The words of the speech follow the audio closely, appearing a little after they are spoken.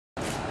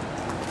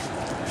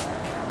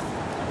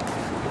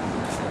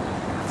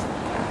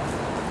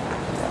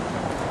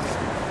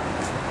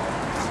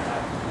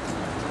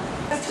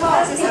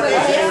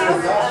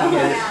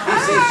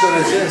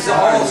It's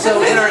all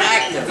so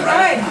interactive,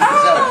 right?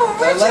 Oh,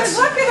 Richard,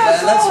 look at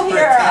us all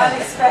here.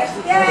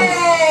 Unexpected.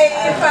 Yay!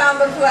 You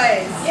found the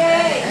place.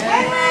 Yay!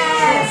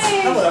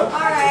 Yay! Hello. All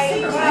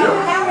right.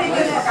 Well, how are we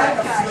going to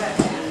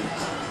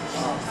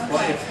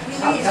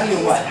I'll tell you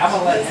what, I'm going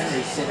to let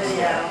Henry sit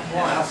here.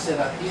 I'll sit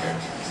up here.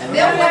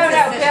 Bill, no,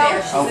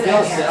 Bill. Oh,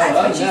 Bill said, oh,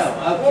 no, okay.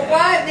 Well,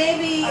 what?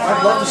 Maybe.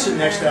 I'd love to sit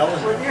next to Ellen.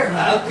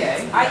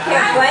 Okay. I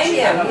can't blame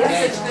you. You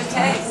have such good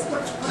taste.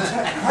 We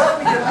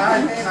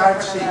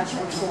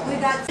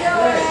got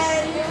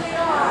Dylan. Here we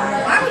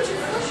are. Why would you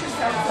push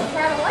yourself to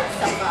try to like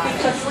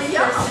somebody? Because we're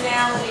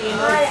personality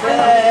and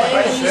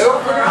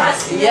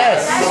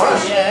Yes,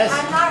 yes.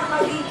 I'm not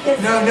hugging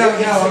kids. No, I'm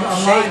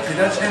lying to you.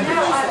 That's Henry.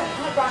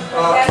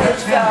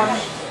 That's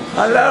Henry.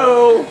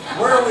 Hello.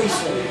 Where are we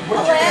sitting?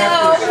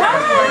 Hello.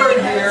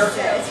 We're here.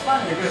 It's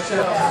funny.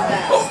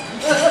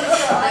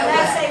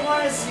 Unless they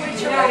want to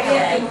switch around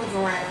and move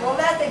around. We'll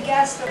let the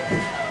guests.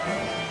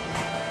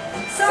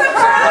 Surprise!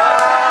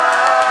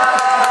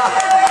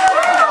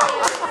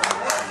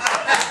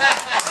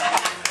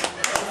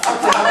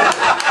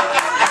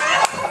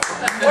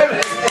 Wait a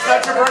minute, is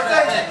that your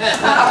birthday?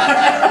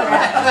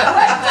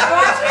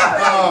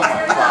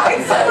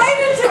 Explain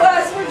it to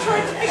us. We're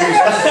trying to figure it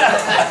out.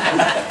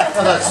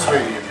 Oh, that's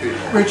sweet of you, Peter.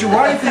 Richard,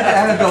 why do you think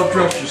Annabelle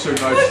dressed you so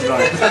nice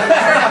tonight?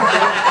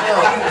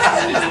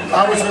 I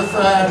was with,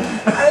 how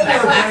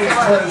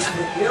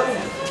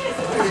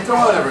you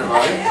doing,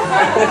 everybody?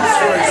 That's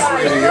very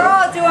sweet of you. We're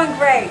all doing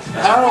great.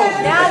 Harold.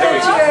 Now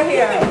that you're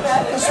here.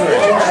 That's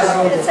very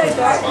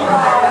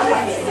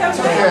It's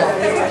okay.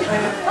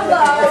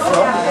 Hello.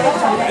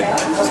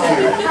 That's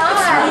cute.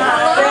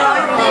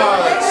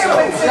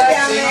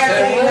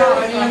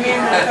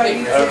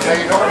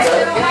 Okay, you know what?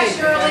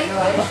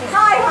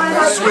 Hi, honey.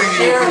 Sweet of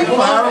you.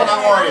 Harold,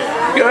 how are you?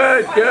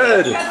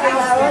 Good.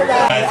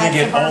 I think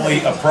it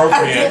only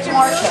appropriate,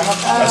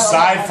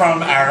 aside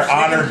from our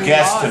honored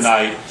guest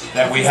tonight,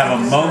 that we have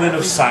a moment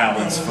of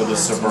silence for the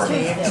suburban.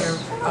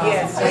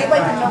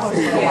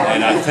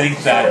 And I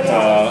think that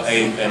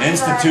an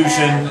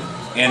institution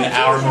in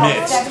our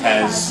midst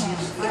has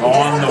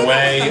gone the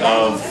way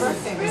of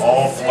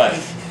all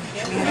flesh.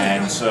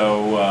 And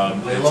so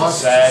They it's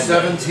lost sad.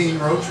 17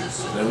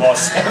 roaches. They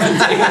lost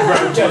 17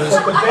 roaches.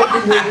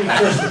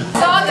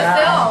 Saw the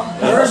film.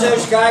 Where are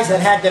those guys that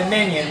had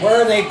Dominion?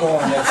 Where are they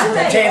going?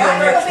 The table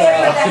next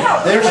door.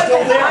 They're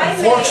still there.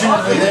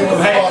 Unfortunately, they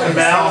were Hey,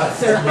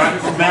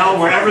 Mel,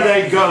 wherever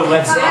they go,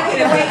 let's.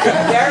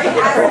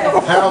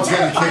 Harold's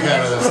getting a kick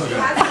out of this. Look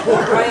at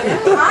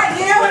it.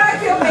 You know what I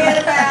feel bad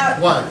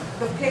about? What?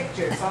 The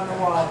pictures on the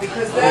wall,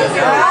 because those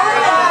are...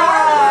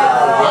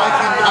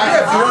 I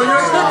can do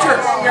your picture.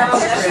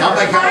 I'll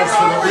make ours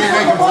for the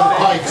remake for the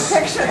Pikes.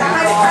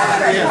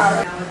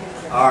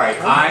 All right,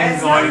 I'm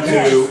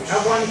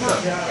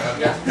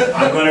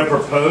going to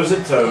propose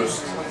a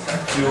toast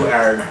to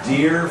our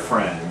dear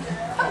friend.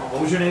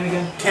 What was your name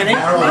again? Kenny?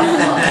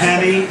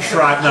 Kenny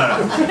Schreiber.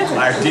 No.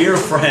 Our dear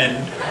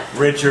friend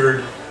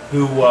Richard,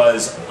 who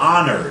was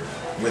honored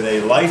with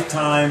a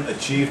Lifetime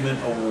Achievement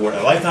Award,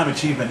 a Lifetime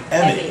Achievement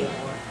Emmy,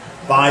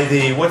 by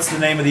the, what's the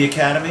name of the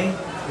Academy?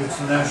 It's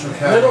the National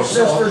Academy. Little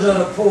Sisters of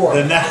the Poor.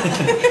 No,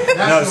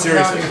 National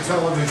seriously. Academy of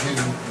Television,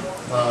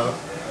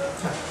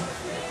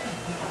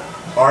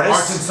 Artists?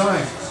 Arts and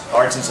Sciences.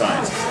 Arts and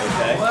Sciences,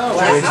 okay?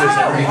 Which is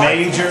a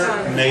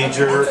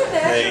major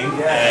thing,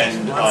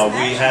 and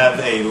we have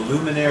a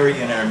luminary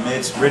in our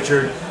midst.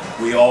 Richard,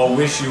 we all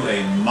wish you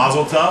a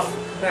mazel tov.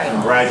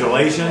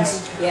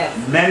 Congratulations.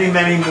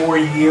 Many more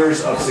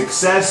years of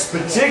success,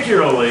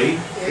 particularly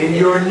in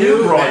your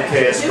new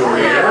broadcast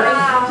career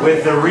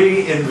with the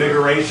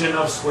reinvigoration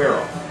of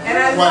Squirrel. And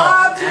I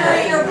loved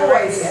hearing your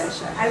voice.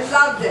 I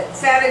loved it.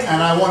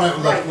 And I want to,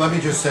 let me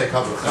just say a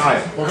couple of things. All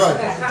right. Well, go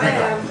ahead. Drink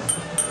up.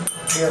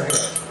 Here.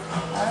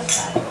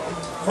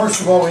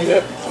 First of all,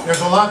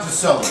 there's a lot to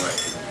celebrate.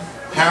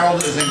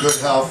 Harold is in good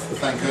health,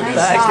 thank goodness.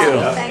 Thank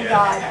you. Thank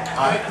God.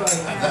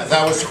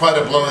 That was quite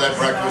a blow, that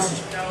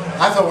breakfast.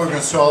 I thought we were going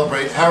to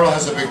celebrate. Harold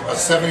has a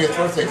 70th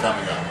birthday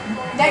coming up.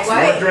 Next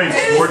More week.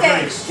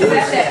 drinks.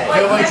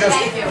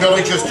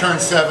 Billy just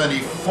turned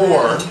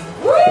 74.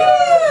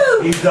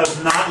 He does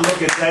not look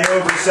a day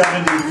over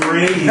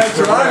 73. That's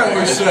what I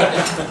always say.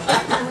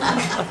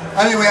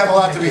 I think we have a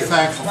lot to be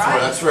thankful for.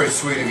 That's very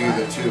sweet of you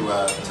to do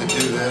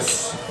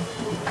this.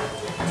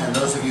 And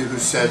those of you who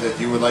said that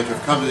you would like to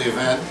have come to the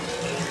event,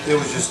 it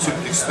was just too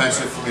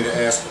expensive for me to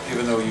ask,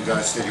 even though you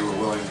guys said you were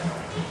willing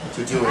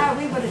to do it.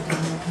 We would have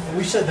done it.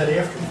 We said that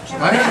afterwards. I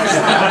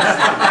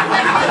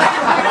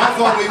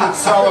thought we would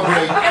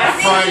celebrate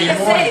Friday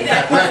morning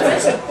at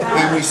breakfast,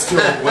 and we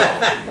still will.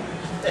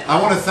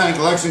 I want to thank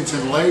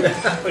Lexington Lake for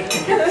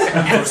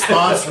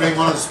sponsoring,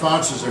 one of the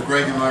sponsors of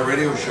Greg and my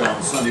radio show on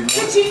Sunday morning.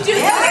 Did you do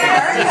the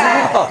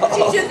ad?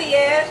 Did you do the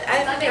ad?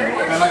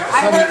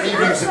 Sunday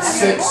evenings at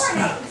 6.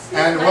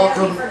 And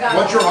welcome,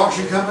 what's your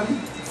auction company?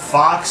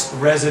 Fox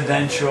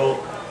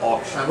Residential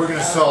Auction. And we're going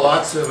to sell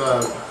lots of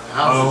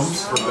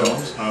houses for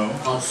built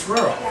on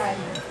Squirrel.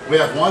 We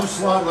have one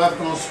slot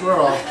left on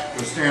Squirrel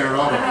for Standard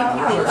Auto.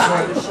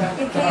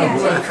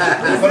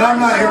 But I'm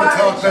not here to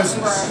talk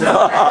business. You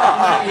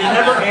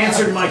never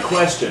answered my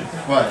question.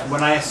 What?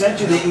 When I sent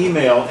you the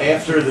email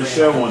after the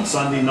show on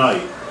Sunday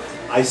night,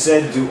 I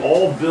said, do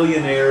all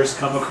billionaires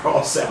come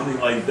across sounding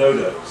like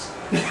dodos?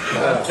 Peter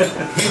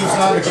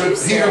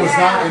was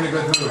not in a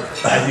good mood.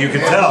 You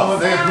can tell.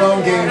 They had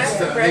blown games.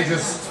 They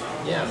just.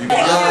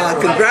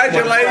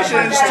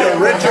 Congratulations to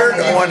Richard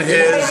on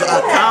his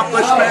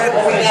accomplishment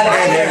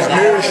and his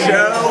new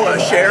show,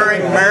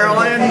 Sharing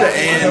Maryland,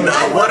 and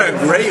what a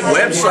great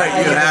website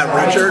you have,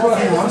 Richard.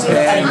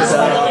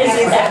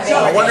 And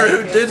I wonder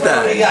who did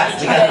that.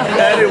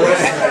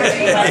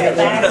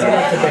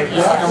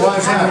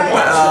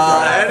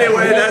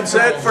 Anyway, that's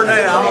it for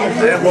now,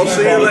 and we'll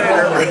see you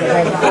later.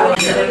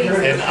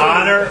 In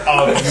honor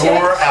of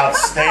your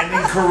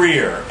outstanding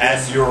career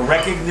and your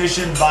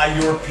recognition by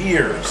your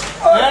peers,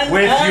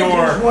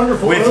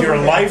 with your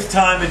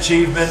Lifetime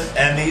Achievement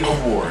Emmy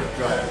Award,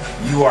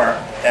 you are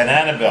and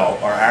Annabelle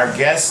are our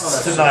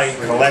guests tonight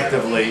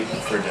collectively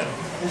for dinner.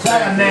 Is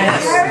that a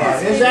mess?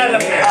 Is that a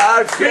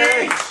mess?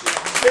 Okay.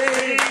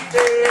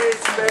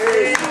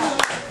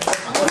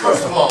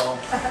 First of all,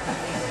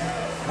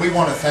 we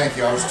want to thank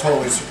you. I was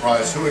totally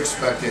surprised. Who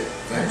expected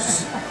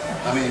this?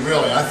 I mean,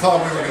 really, I thought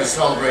we were going to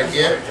celebrate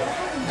it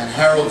and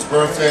Harold's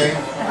birthday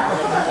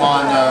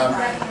on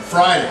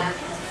Friday.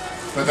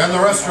 But then the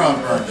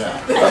restaurant burned down.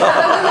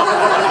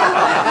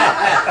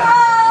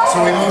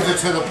 So we moved it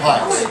to the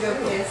Pikes.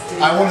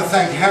 I want to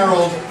thank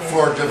Harold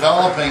for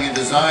developing and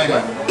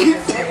designing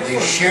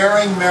the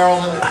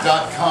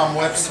SharingMaryland.com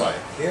website.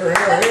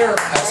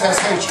 That's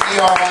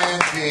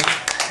S-H-E-R-I-N-G.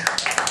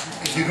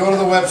 If you go to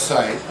the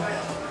website,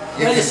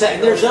 wait a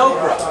second, there's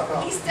Oprah.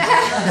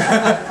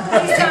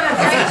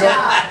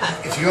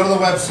 If you go to the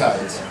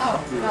website,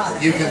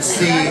 you can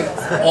see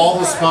all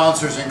the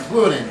sponsors,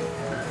 including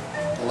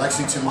the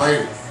Lexington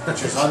Lady,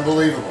 which is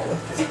unbelievable.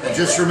 And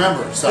just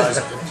remember, size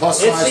plus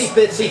size. Itsy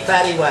bitsy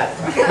fatty wet.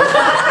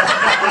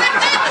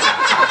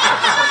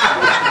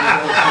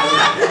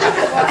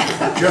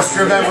 Just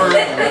remember,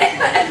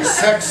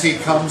 sexy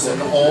comes in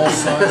all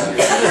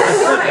sizes.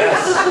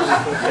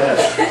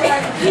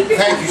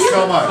 Thank you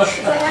so much.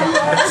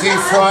 See you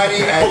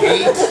Friday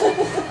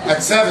at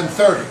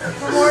 7:30.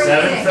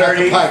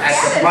 7:30 at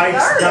the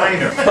Pikes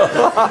Diner. I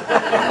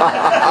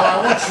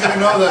want you to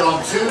know that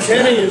on Tuesday.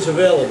 Kenny is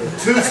available.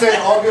 Tuesday,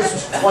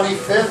 August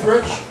 25th,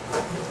 Rich.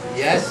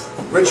 Yes.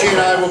 Richie and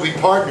I will be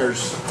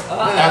partners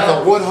at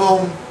the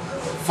Woodhome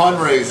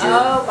fundraiser.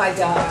 Oh my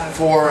God.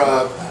 For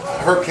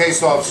her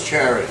Case-Off's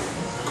charity.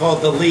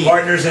 Called the League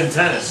Partners in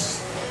tennis.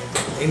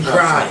 in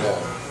crime.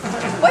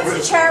 What's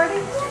the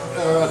charity?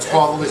 It's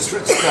called the League. It's to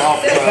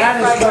help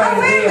That is going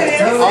to be a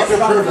total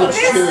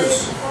underprivileged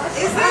Jews.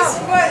 Is this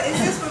what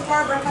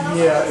Barbara House?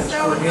 Yeah, it's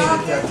for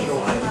handicapped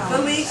children. The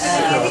League for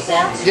the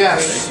Handicapped?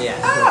 Yes. Oh,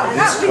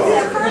 not we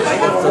did first.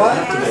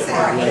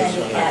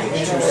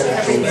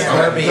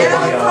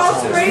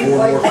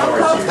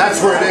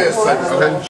 That's where it is. But, okay.